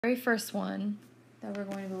very first one that we're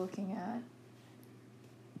going to be looking at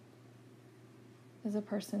is a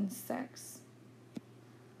person's sex.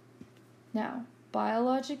 Now,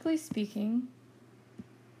 biologically speaking,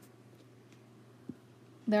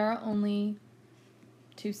 there are only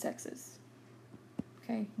two sexes.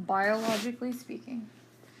 Okay, biologically speaking.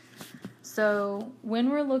 So, when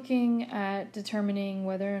we're looking at determining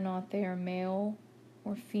whether or not they are male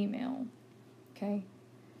or female, okay,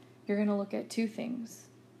 you're going to look at two things.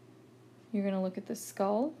 You're going to look at the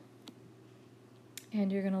skull, and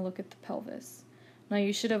you're going to look at the pelvis. Now,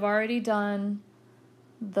 you should have already done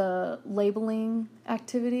the labeling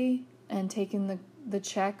activity and taken the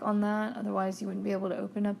check on that. Otherwise, you wouldn't be able to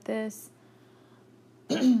open up this.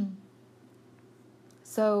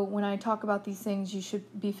 So, when I talk about these things, you should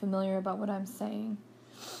be familiar about what I'm saying.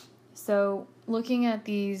 So, looking at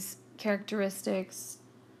these characteristics,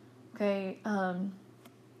 okay,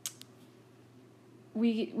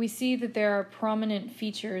 we see that there are prominent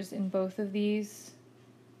features in both of these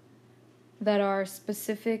that are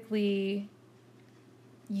specifically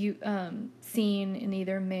seen in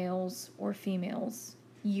either males or females,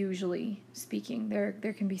 usually speaking.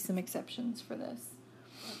 There can be some exceptions for this.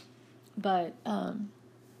 But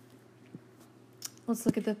let's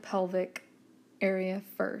look at the pelvic area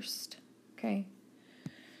first, okay?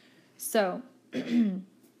 So, when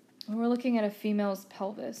we're looking at a female's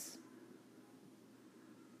pelvis,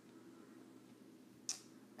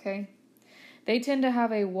 okay, they tend to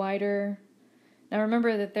have a wider... Now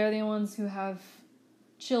remember that they're the ones who have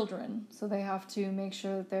children, so they have to make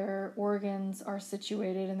sure that their organs are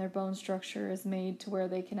situated and their bone structure is made to where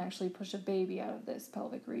they can actually push a baby out of this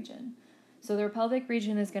pelvic region. So their pelvic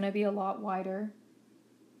region is going to be a lot wider.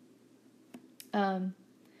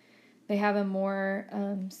 They have a more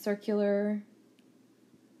circular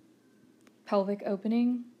pelvic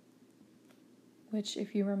opening, which,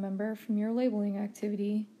 if you remember from your labeling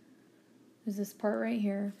activity, is this part right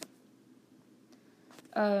here.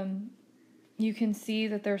 You can see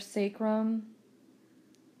that their sacrum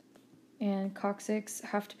and coccyx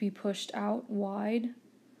have to be pushed out wide,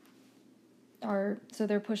 so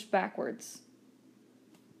they're pushed backwards.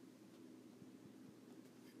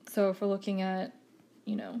 So if we're looking at,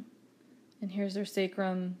 and here's their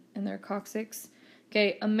sacrum and their coccyx.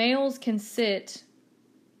 Okay, a male's can sit,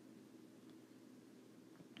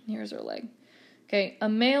 here's her leg. Okay, a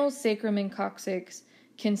male's sacrum and coccyx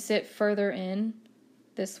can sit further in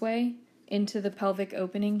this way into the pelvic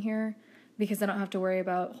opening here because I don't have to worry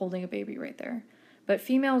about holding a baby right there. But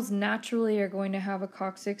females naturally are going to have a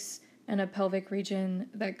coccyx and a pelvic region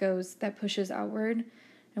that pushes outward.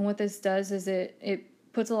 And what this does is it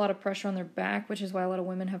puts a lot of pressure on their back, which is why a lot of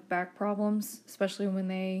women have back problems, especially when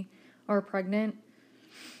they are pregnant.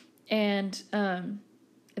 And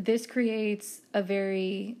this creates a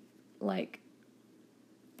very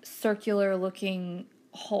circular looking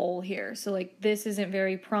hole here. So this isn't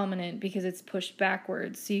very prominent because it's pushed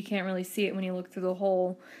backwards, so you can't really see it when you look through the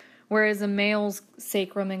hole. Whereas a male's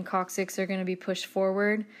sacrum and coccyx are going to be pushed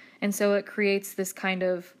forward, and so it creates this kind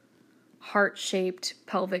of heart-shaped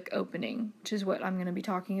pelvic opening, which is what I'm going to be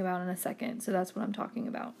talking about in a second. So that's what I'm talking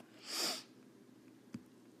about.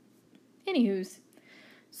 Anywho's,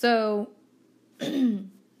 so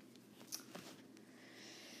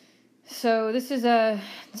So this is to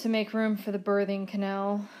make room for the birthing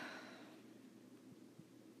canal.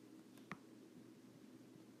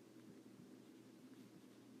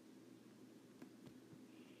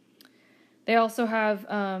 They also have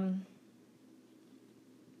a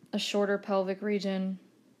shorter pelvic region.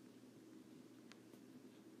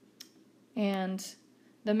 And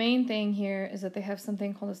the main thing here is that they have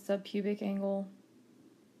something called a subpubic angle.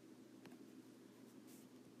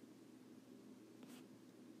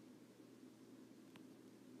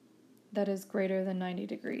 That is greater than 90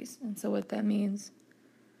 degrees. And so what that means,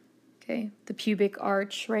 okay, the pubic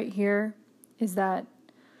arch right here is that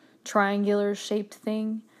triangular shaped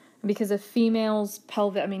thing. And because a female's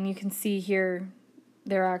pelvic, you can see here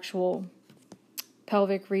their actual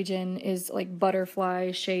pelvic region is like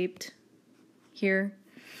butterfly shaped here.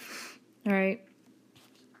 All right,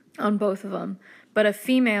 on both of them. But a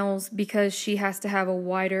female's, because she has to have a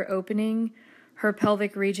wider opening, her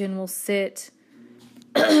pelvic region will sit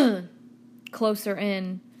closer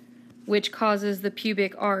in, which causes the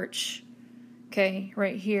pubic arch, okay,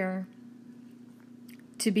 right here,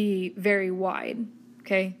 to be very wide,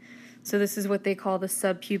 okay? So this is what they call the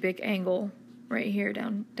subpubic angle right here,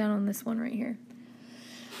 down on this one right here.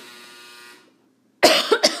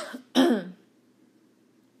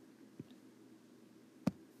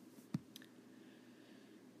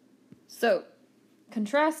 So,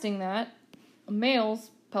 contrasting that, a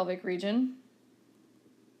male's pelvic region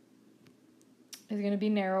is going to be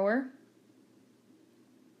narrower.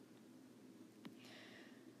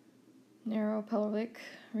 Narrow pelvic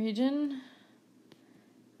region.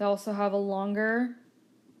 They also have a longer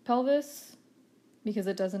pelvis because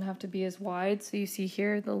it doesn't have to be as wide. So you see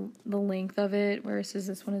here the length of it, whereas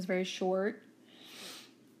this one is very short.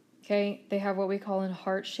 Okay, they have what we call a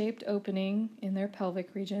heart-shaped opening in their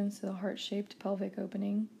pelvic region, so the heart-shaped pelvic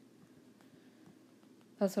opening.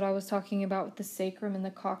 That's what I was talking about with the sacrum and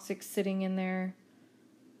the coccyx sitting in there.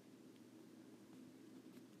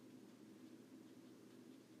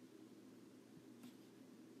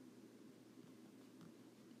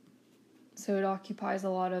 So it occupies a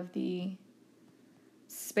lot of the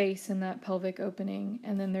space in that pelvic opening,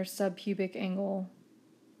 and then their subpubic angle,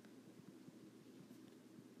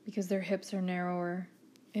 because their hips are narrower,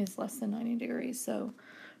 is less than 90 degrees. So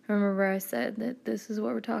remember I said that this is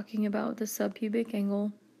what we're talking about, the subpubic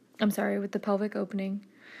angle. I'm sorry, with the pelvic opening.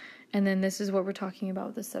 And then this is what we're talking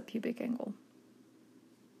about, the subpubic angle.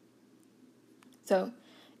 So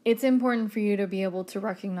it's important for you to be able to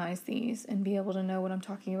recognize these and be able to know what I'm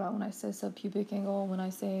talking about when I say subpubic angle, when I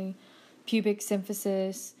say pubic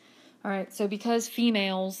symphysis. All right, so because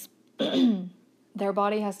females, their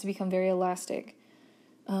body has to become very elastic.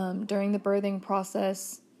 During the birthing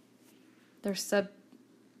process, their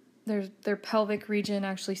pelvic region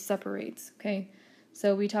actually separates, okay?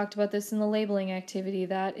 So we talked about this in the labeling activity.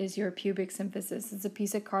 That is your pubic symphysis. It's a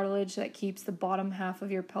piece of cartilage that keeps the bottom half of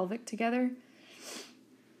your pelvic together.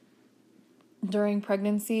 During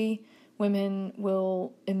pregnancy, women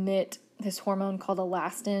will emit this hormone called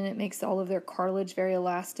elastin. It makes all of their cartilage very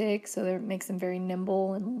elastic, so it makes them very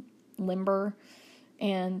nimble and limber.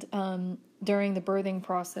 And during the birthing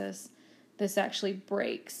process, this actually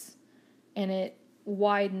breaks and it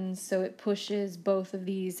widens, so it pushes both of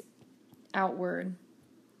these outward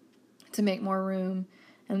to make more room.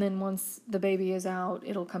 And then once the baby is out,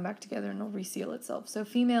 it'll come back together and it'll reseal itself. So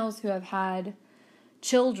females who have had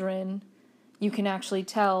children, you can actually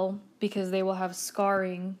tell because they will have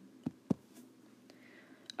scarring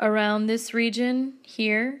around this region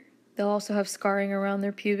here. They'll also have scarring around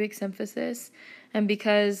their pubic symphysis. And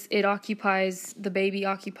because the baby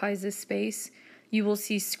occupies this space, you will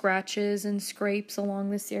see scratches and scrapes along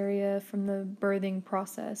this area from the birthing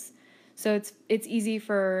process. So it's easy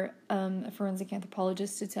for a forensic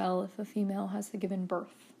anthropologist to tell if a female has given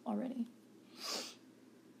birth already.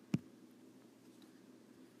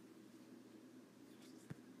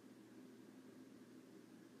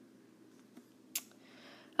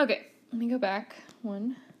 Okay, let me go back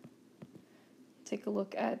one. Take a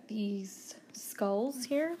look at these skulls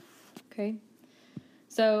here. Okay,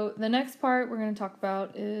 so the next part we're going to talk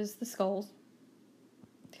about is the skulls.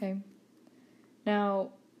 Okay, now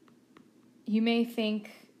you may think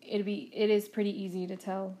it is pretty easy to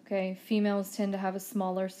tell. Okay, females tend to have a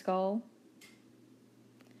smaller skull.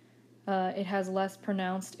 It has less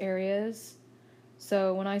pronounced areas.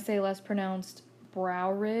 So when I say less pronounced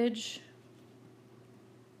brow ridge,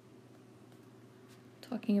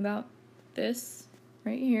 talking about this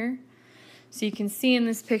right here. So you can see in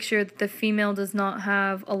this picture that the female does not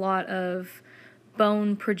have a lot of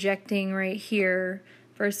bone projecting right here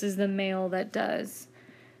versus the male that does.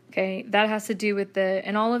 Okay, that has to do with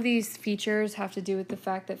and all of these features have to do with the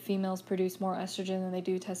fact that females produce more estrogen than they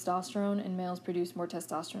do testosterone, and males produce more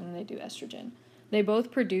testosterone than they do estrogen. They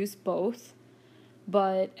both produce both,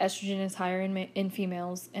 but estrogen is higher in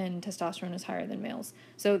females and testosterone is higher than males.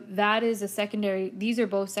 So that is these are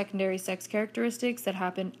both secondary sex characteristics that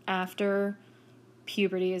happen after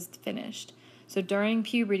puberty is finished. So during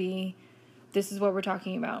puberty, this is what we're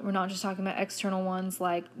talking about. We're not just talking about external ones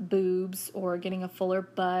like boobs or getting a fuller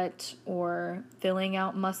butt or filling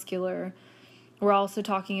out muscular. We're also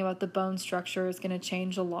talking about the bone structure is going to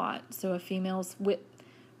change a lot. So a female's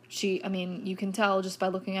you can tell just by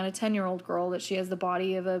looking at a 10-year-old girl that she has the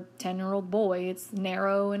body of a 10-year-old boy. It's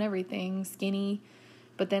narrow and everything, skinny.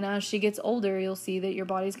 But then as she gets older, you'll see that your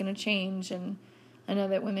body's going to change. And I know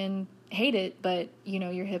that women hate it, but,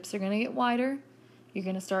 your hips are going to get wider. You're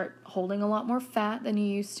going to start holding a lot more fat than you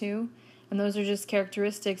used to. And those are just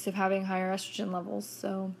characteristics of having higher estrogen levels.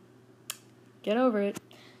 So get over it.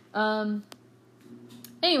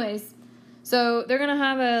 Anyways, so they're going to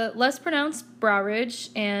have a less pronounced brow ridge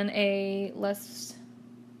and a less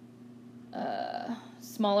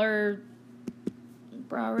smaller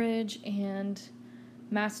brow ridge and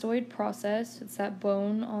mastoid process. It's that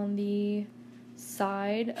bone on the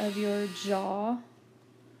side of your jaw.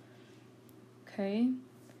 Okay.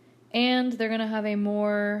 And they're going to have a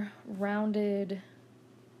more rounded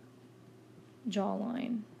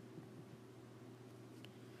jawline.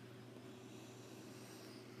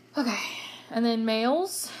 Okay, and then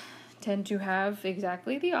males tend to have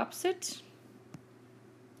exactly the opposite.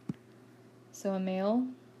 So a male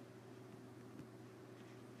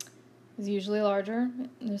is usually larger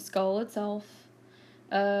in the skull itself,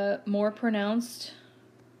 more pronounced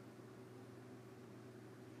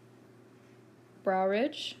brow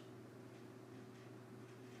ridge,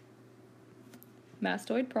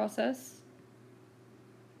 mastoid process,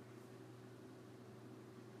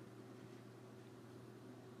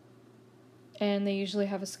 and they usually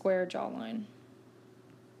have a square jawline.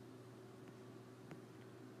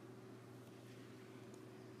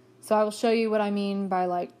 So I will show you what I mean by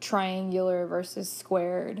like triangular versus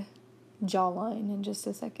squared jawline in just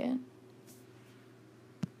a second.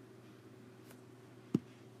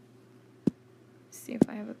 See if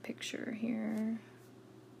I have a picture here.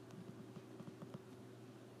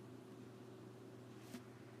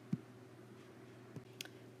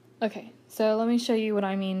 Okay, so let me show you what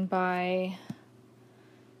I mean by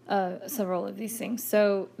several of these things.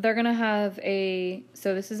 So they're going to have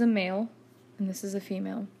so this is a male and this is a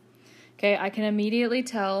female. Okay, I can immediately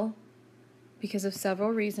tell because of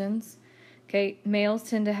several reasons. Okay, males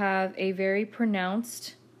tend to have a very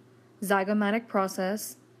pronounced zygomatic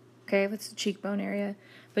process. Okay, that's the cheekbone area.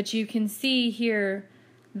 But you can see here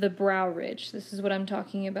the brow ridge. This is what I'm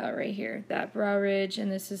talking about right here. That brow ridge,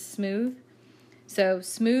 and this is smooth. So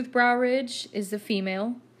smooth brow ridge is the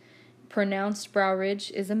female. Pronounced brow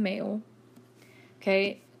ridge is a male.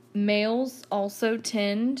 Okay, males also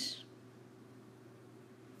tend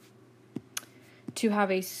to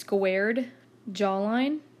have a squared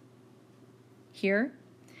jawline here.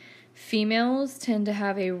 Females tend to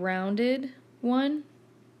have a rounded one.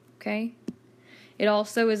 Okay, it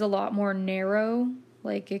also is a lot more narrow.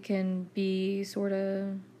 Like it can be sort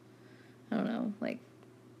of, I don't know, like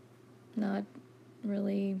not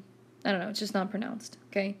really, I don't know, it's just not pronounced.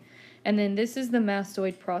 Okay, and then this is the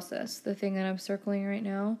mastoid process, the thing that I'm circling right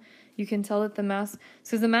now. You can tell that the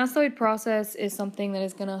mastoid process is something that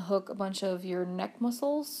is going to hook a bunch of your neck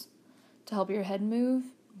muscles to help your head move.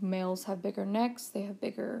 Males have bigger necks, they have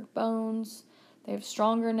bigger bones, they have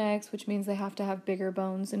stronger necks, which means they have to have bigger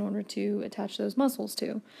bones in order to attach those muscles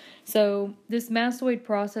to. So this mastoid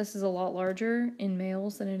process is a lot larger in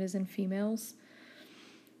males than it is in females.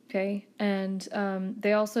 Okay, and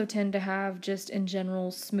they also tend to have just in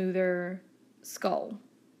general smoother skull,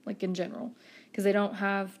 like in general, because they don't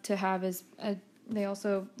have to have they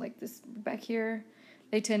also, like this back here,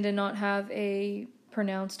 they tend to not have a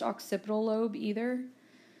pronounced occipital lobe either.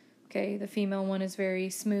 Okay, the female one is very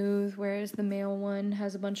smooth, whereas the male one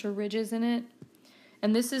has a bunch of ridges in it.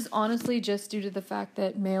 And this is honestly just due to the fact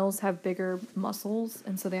that males have bigger muscles,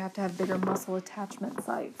 and so they have to have bigger muscle attachment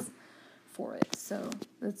sites for it. So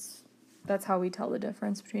that's how we tell the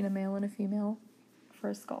difference between a male and a female for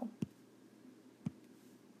a skull.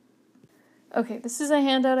 Okay, this is a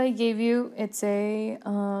handout I gave you. It's a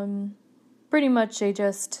pretty much a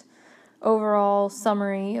just overall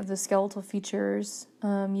summary of the skeletal features.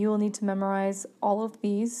 You will need to memorize all of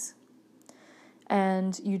these,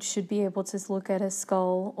 and you should be able to look at a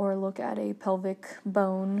skull or look at a pelvic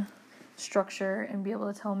bone structure and be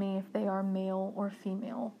able to tell me if they are male or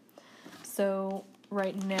female. So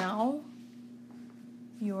right now,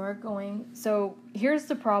 so here's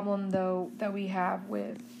the problem though that we have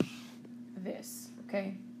with this,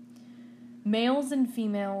 okay? Males and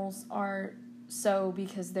females are so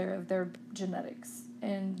because they're of their genetics.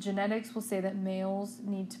 And genetics will say that males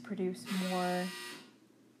need to produce more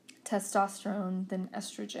testosterone than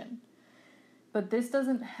estrogen. But this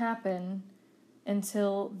doesn't happen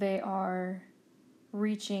until they are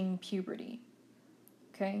reaching puberty.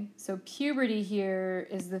 Okay? So puberty here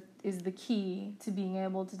is the key to being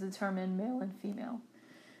able to determine male and female.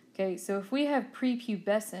 Okay, so if we have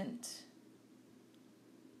prepubescent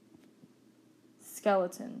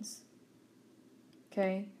skeletons,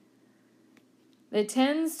 okay, it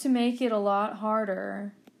tends to make it a lot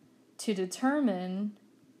harder to determine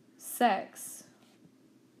sex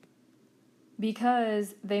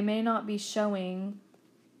because they may not be showing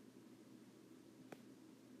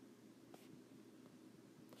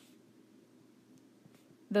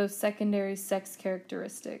those secondary sex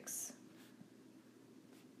characteristics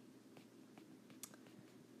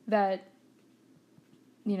that,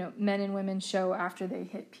 men and women show after they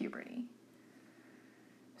hit puberty.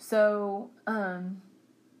 So,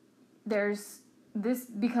 this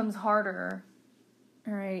becomes harder,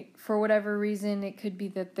 all right, for whatever reason. It could be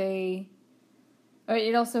that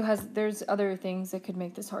there's other things that could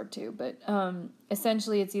make this hard too, but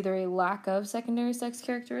essentially it's either a lack of secondary sex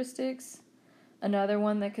characteristics. Another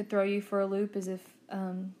one that could throw you for a loop is if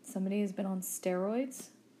somebody has been on steroids.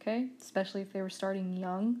 okay? Especially if they were starting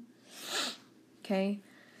young, okay?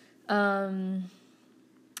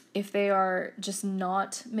 If they are just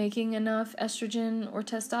not making enough estrogen or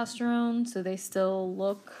testosterone, so they still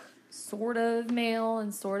look sort of male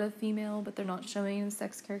and sort of female, but they're not showing the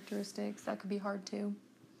sex characteristics, that could be hard too.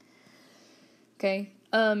 Okay,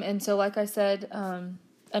 and so like I said,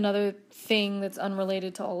 another thing that's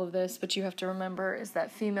unrelated to all of this, but you have to remember, is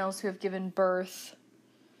that females who have given birth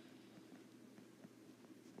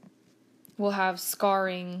will have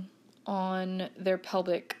scarring on their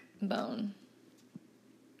pelvic bone.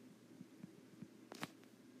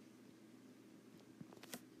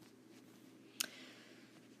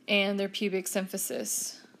 And their pubic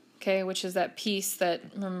symphysis, okay, which is that piece that,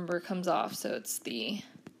 remember, comes off. So it's the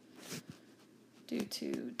due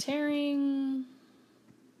to tearing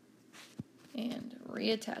and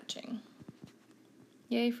reattaching.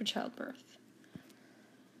 Yay for childbirth.